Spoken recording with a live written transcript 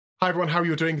Hi everyone, how are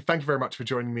you doing? Thank you very much for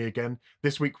joining me again.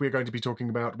 This week we are going to be talking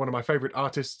about one of my favourite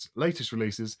artists' latest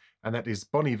releases, and that is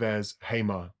Bon Iver's Hey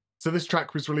Ma. So this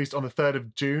track was released on the 3rd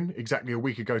of June, exactly a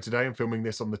week ago today. I'm filming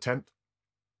this on the 10th.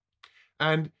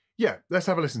 And yeah, let's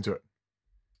have a listen to it.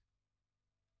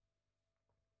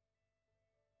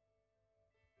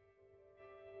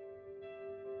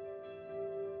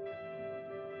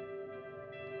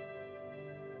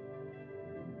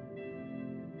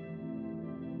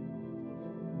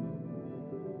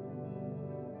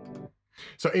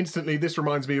 So instantly, this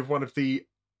reminds me of one of the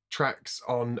tracks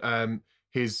on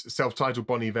his self-titled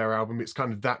Bon Iver album. It's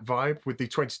kind of that vibe with the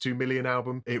 22 Million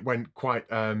album. It went quite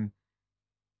kind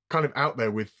of out there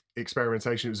with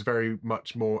experimentation. It was very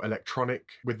much more electronic.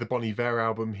 With the Bon Iver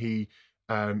album, he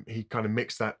kind of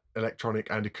mixed that electronic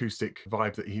and acoustic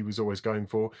vibe that he was always going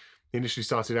for. He initially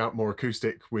started out more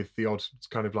acoustic with the odd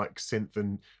kind of like synth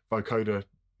and vocoder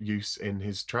use in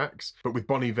his tracks, but with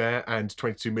Bon Iver and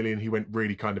 22 Million he went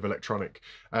really kind of electronic.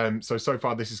 So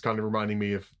far this is kind of reminding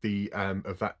me of the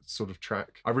of that sort of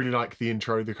track. I really like the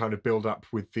intro, the kind of build up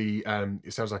with the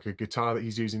it sounds like a guitar that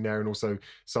he's using there, and also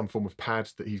some form of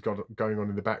pad that he's got going on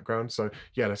in the background. So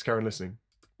yeah, let's carry on listening.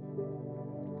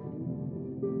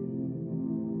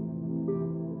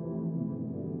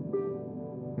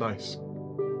 Nice.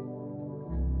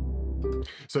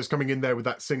 So it's coming in there with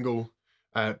that single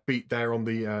beat there on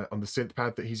the synth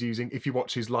pad that he's using. If you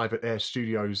watch his Live at Air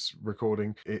Studios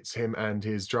recording, it's him and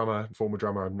his drummer, former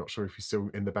drummer. I'm not sure if he's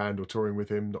still in the band or touring with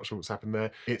him. Not sure what's happened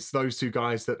there. It's those two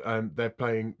guys that they're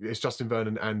playing. It's Justin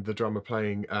Vernon and the drummer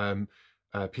playing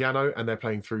piano, and they're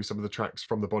playing through some of the tracks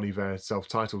from the Bon Iver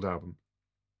self-titled album.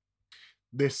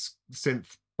 This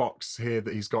synth box here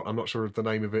that he's got, I'm not sure of the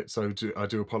name of it, so I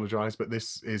do apologize, but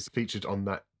this is featured on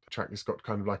that track. It's got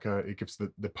kind of like it gives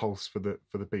the pulse for the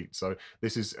beat. So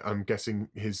this is, I'm guessing,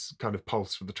 his kind of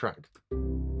pulse for the track.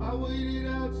 I waited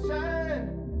outside.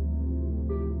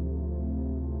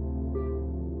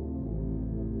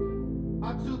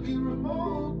 I took it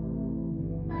remote.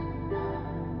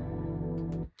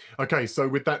 Okay, so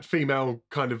with that female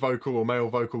kind of vocal or male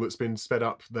vocal that's been sped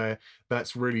up there,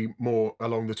 that's really more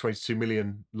along the 22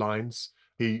 Million lines.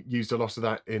 He used a lot of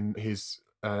that in his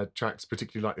tracks,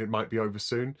 particularly like It Might Be Over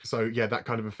Soon. So yeah, that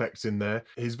kind of effects in there.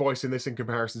 His voice in this, in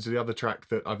comparison to the other track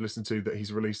that I've listened to that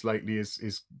he's released lately,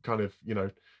 is kind of, you know,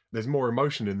 there's more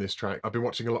emotion in this track. I've been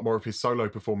watching a lot more of his solo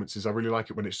performances. I really like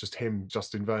it when it's just him,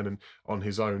 Justin Vernon, on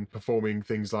his own, performing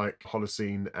things like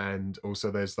Holocene, and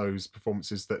also there's those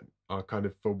performances that are kind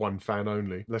of for one fan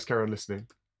only. Let's carry on listening.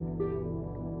 I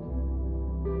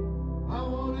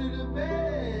wanted a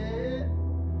bed.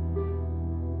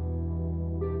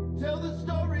 Tell the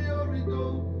story or it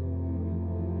goes.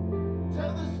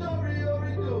 Tell the story or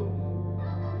it goes.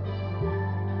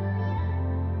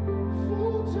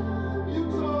 Full time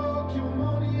you talk your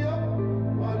money up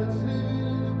while it's living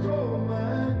in the coal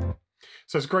mine.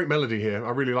 So it's a great melody here.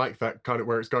 I really like that kind of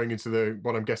where it's going into the,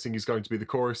 what I'm guessing is going to be the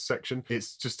chorus section.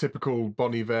 It's just typical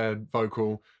Bon Iver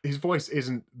vocal. His voice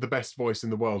isn't the best voice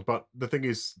in the world, but the thing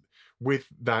is, with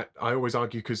that, I always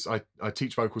argue, because I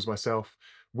teach vocals myself,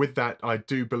 with that, I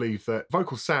do believe that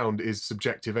vocal sound is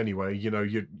subjective anyway. You know,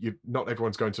 you not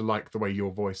everyone's going to like the way your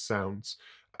voice sounds.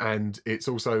 And it's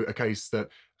also a case that,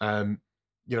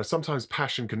 you know, sometimes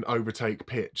passion can overtake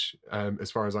pitch,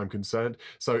 as far as I'm concerned.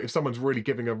 So if someone's really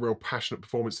giving a real passionate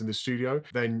performance in the studio,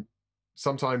 then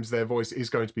sometimes their voice is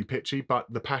going to be pitchy, but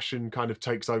the passion kind of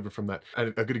takes over from that.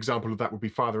 And a good example of that would be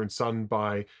Father and Son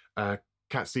by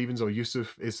Cat Stevens or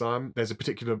Yusuf Islam. There's a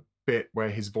particular bit where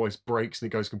his voice breaks and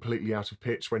it goes completely out of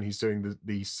pitch when he's doing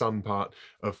the son part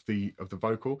of the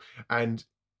vocal,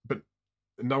 but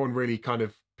no one really kind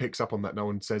of picks up on that. No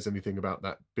one says anything about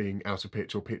that being out of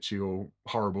pitch or pitchy or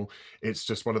horrible. It's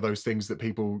just one of those things that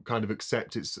people kind of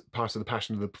accept. It's part of the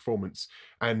passion of the performance.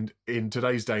 And in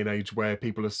today's day and age, where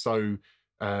people are so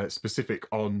specific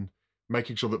on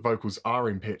making sure that vocals are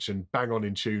in pitch and bang on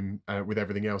in tune with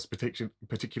everything else,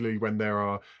 particularly when there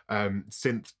are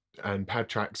synth and pad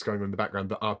tracks going on in the background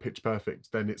that are pitch perfect,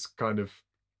 then it's kind of,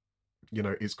 you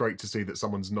know, it's great to see that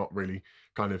someone's not really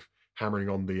kind of hammering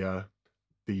on the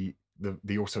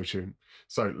auto tune.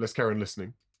 So let's carry on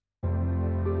listening.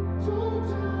 Full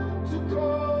time to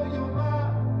call your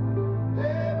ma.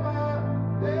 Hey ma,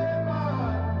 hey ma.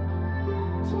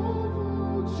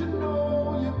 Told you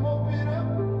know you mop it up.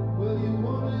 Well, you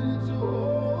wanted it to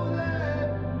hold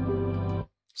it.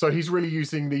 So he's really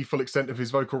using the full extent of his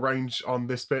vocal range on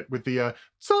this bit with the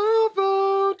 "So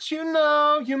won't you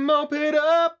know you mop it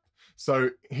up." So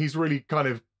he's really kind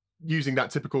of using that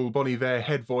typical Bon Iver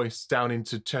head voice down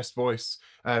into chest voice,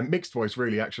 mixed voice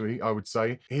really, actually, I would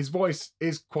say. His voice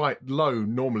is quite low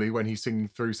normally when he's singing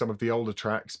through some of the older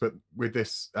tracks, but with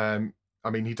this, I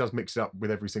mean, he does mix it up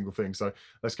with every single thing. So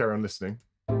let's carry on listening.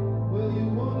 Well, you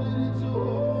wanted it to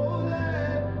hold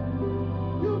that.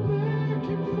 You're back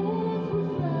and forth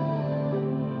with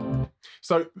that.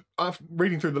 So after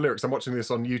reading through the lyrics, I'm watching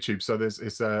this on YouTube, so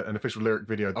it's an official lyric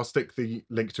video. I'll stick the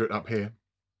link to it up here.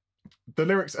 The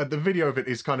lyrics, the video of it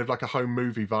is kind of like a home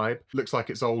movie vibe. Looks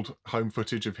like it's old home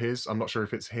footage of his. I'm not sure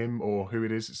if it's him or who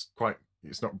it is.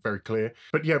 It's not very clear.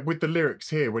 But yeah, with the lyrics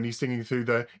here, when he's singing through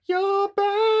the "You're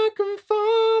back and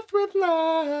forth with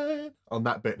light" on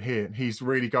that bit here, he's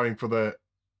really going for the,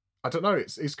 I don't know,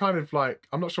 it's kind of like,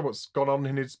 I'm not sure what's gone on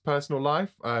in his personal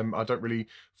life. I don't really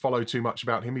follow too much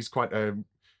about him. He's quite a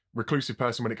reclusive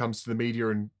person when it comes to the media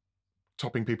and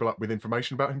topping people up with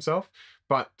information about himself.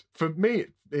 But for me,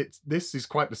 this is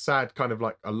quite a sad kind of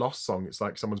like a lost song. It's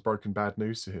like someone's broken bad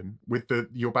news to him. With the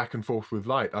 "You're back and forth with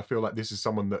light," I feel like this is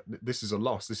someone that, this is a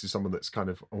loss. This is someone that's kind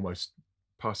of almost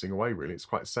passing away, really. It's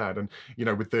quite sad. And you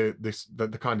know, with the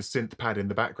kind of synth pad in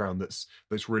the background that's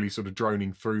really sort of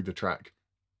droning through the track,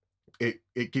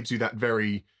 it gives you that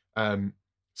very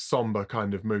somber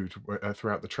kind of mood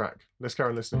throughout the track. Let's carry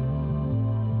on listening.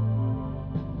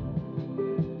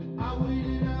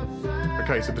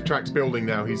 Okay, so the track's building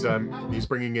now. He's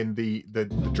bringing in the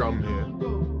drum here.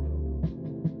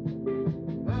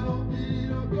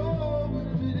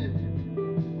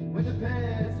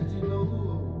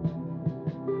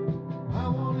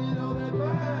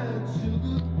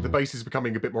 The bass is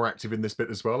becoming a bit more active in this bit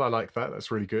as well. I like that. That's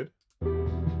really good.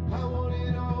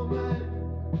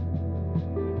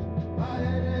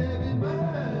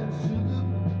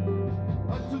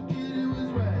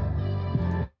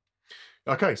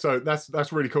 Okay, so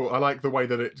that's really cool. I like the way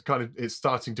that it's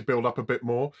starting to build up a bit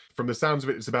more. From the sounds of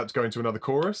it, it's about to go into another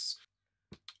chorus.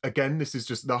 Again, this is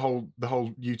just the whole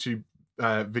YouTube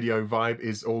video vibe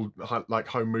is all like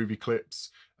home movie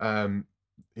clips.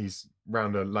 He's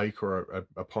round a lake or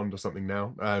a pond or something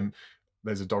now.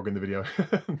 There's a dog in the video,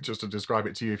 just to describe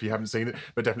it to you if you haven't seen it,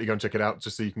 but definitely go and check it out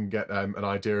just so you can get an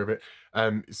idea of it.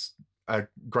 It's a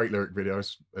great lyric video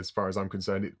as far as I'm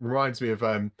concerned. It reminds me of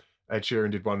Ed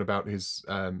Sheeran did one about his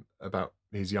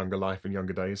younger life and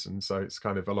younger days, and so it's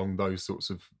kind of along those sorts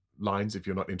of lines if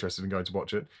you're not interested in going to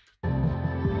watch it.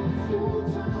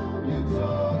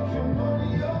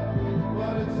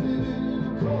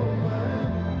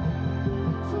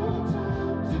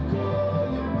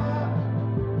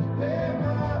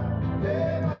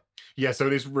 Yeah, so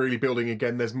it is really building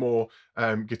again. There's more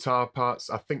guitar parts.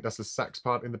 I think that's the sax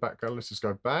part in the background. Let's just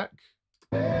go back.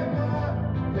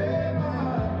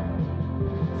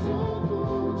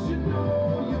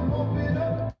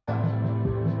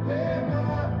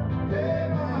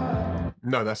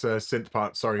 No, that's a synth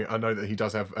part. Sorry, I know that he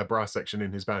does have a brass section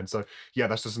in his band. So yeah,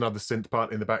 that's just another synth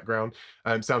part in the background.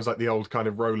 Sounds like the old kind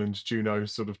of Roland Juno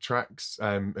sort of tracks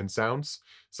and sounds.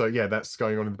 So yeah, that's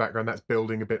going on in the background. That's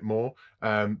building a bit more.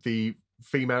 The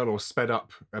female or sped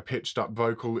up, pitched up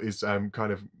vocal is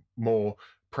kind of more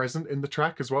present in the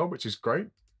track as well, which is great.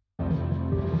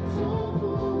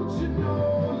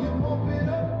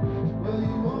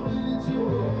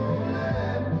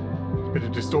 Bit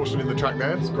of distortion in the track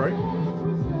there. It's great.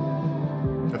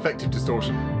 Effective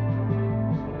distortion.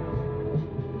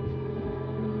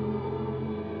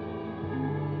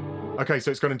 Okay,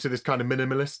 so it's gone into this kind of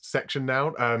minimalist section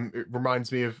now. It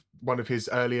reminds me of one of his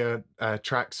earlier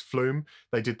tracks, Flume.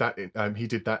 They did that. He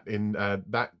did that in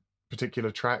that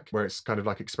particular track, where it's kind of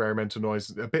like experimental noise.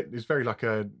 A bit. It's very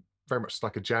much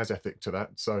like a jazz ethic to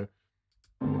that. So.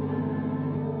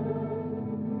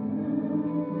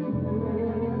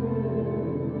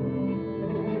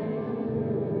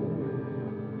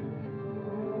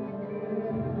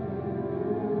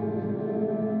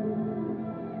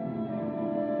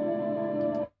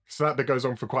 So that bit goes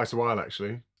on for quite a while,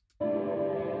 actually. I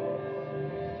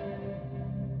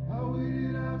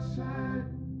waited outside.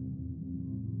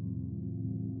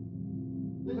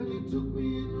 Then you took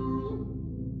me in the room,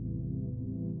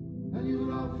 and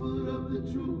you offered up the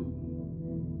truth.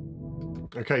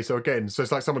 Okay, so again, so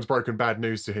it's like someone's broken bad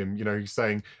news to him. You know, he's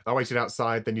saying, "I waited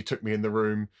outside, then you took me in the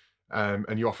room,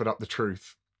 and you offered up the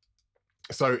truth."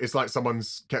 So it's like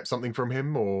someone's kept something from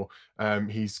him, or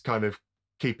he's kind of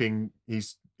keeping.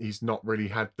 He's not really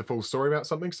had the full story about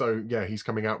something. So yeah, he's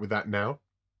coming out with that now.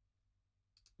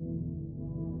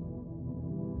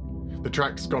 The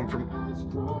track's gone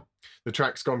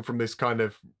from this kind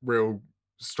of real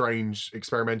strange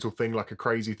experimental thing, like a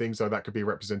crazy thing, so that could be a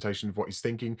representation of what he's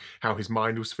thinking, how his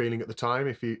mind was feeling at the time,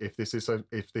 if this is a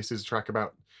track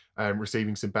about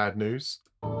receiving some bad news.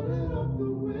 Crawling up the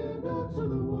window to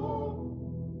the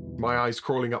wall. My eyes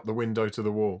crawling up the window to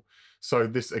the wall. So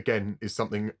this again is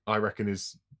something I reckon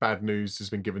is bad news has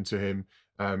been given to him,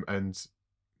 and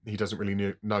he doesn't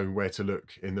really know where to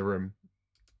look in the room.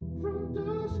 From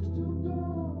dusk till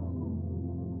dawn.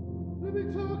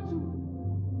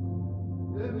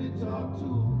 Let me talk to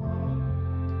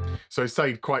mom. So he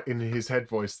stayed quite in his head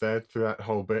voice there for that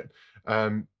whole bit,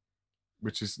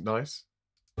 which is nice.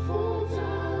 Full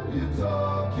time you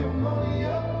talk your money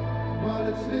up while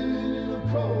it's living in a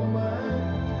coal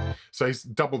mine. So he's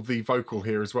doubled the vocal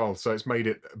here as well, so it's made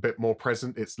it a bit more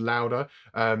present. It's louder.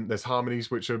 There's harmonies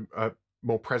which are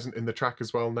more present in the track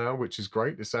as well now, which is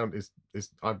great. The sound is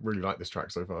I really like this track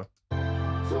so far.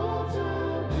 Full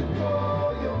time to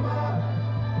call your ma.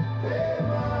 Hey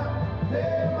ma,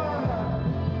 hey ma.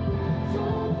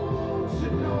 Some folks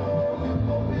should know you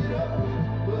pump it up,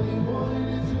 but you wanted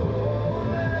it to hold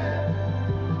that.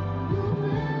 You're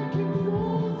back and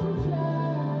forth with fly.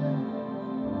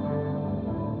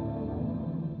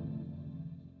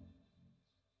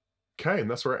 Okay, and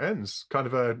that's where it ends. Kind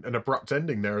of an abrupt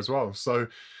ending there as well. So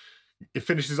it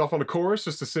finishes off on a chorus,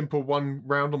 just a simple one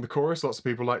round on the chorus. Lots of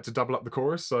people like to double up the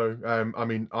chorus. So, I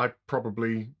mean, I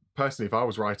probably, personally, if I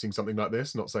was writing something like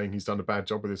this, not saying he's done a bad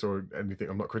job with this or anything,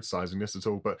 I'm not criticizing this at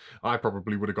all, but I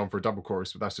probably would have gone for a double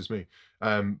chorus, but that's just me.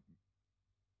 But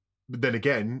then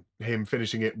again, him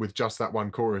finishing it with just that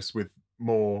one chorus with a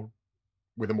more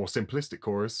simplistic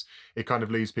chorus, it kind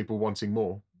of leaves people wanting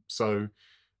more. So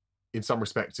in some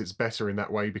respects, it's better in that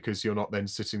way because you're not then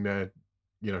sitting there,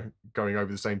 you know, going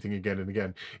over the same thing again and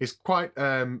again. It's quite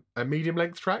a medium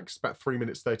length track. It's about 3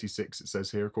 minutes 36, it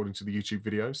says here, according to the YouTube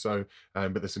video. So,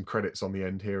 but there's some credits on the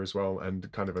end here as well, and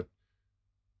kind of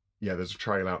there's a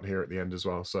trail out here at the end as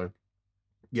well. So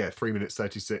yeah, 3 minutes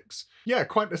 36. Yeah,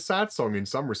 quite a sad song in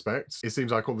some respects. It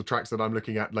seems like all the tracks that I'm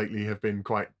looking at lately have been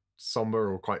quite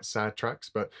somber or quite sad tracks,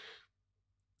 but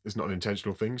it's not an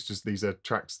intentional thing. It's just these are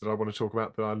tracks that I want to talk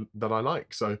about that I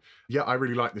like. So yeah, I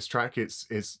really like this track. It's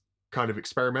kind of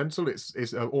experimental.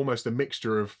 It's almost a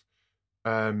mixture of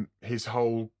his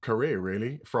whole career,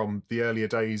 really, from the earlier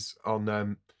days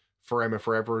on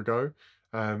Forever Ago,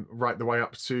 right the way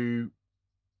up to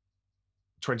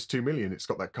 22 Million. It's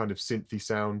got that kind of synthy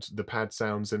sound, the pad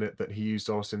sounds in it that he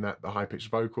used us in that, the high-pitched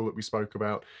vocal that we spoke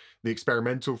about, the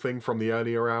experimental thing from the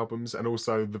earlier albums, and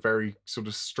also the very sort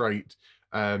of straight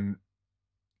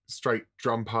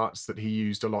drum parts that he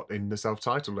used a lot in the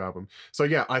self-titled album. So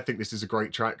yeah, I think this is a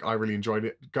great track. I really enjoyed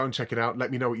it. Go and check it out.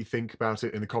 Let me know what you think about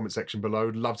it in the comment section below.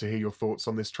 I'd love to hear your thoughts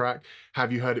on this track.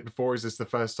 Have you heard it before? Is this the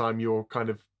first time you're kind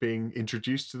of being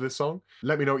introduced to this song?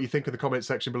 Let me know what you think in the comment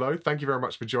section below. Thank you very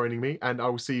much for joining me, and I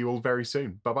will see you all very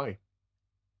soon. Bye-bye.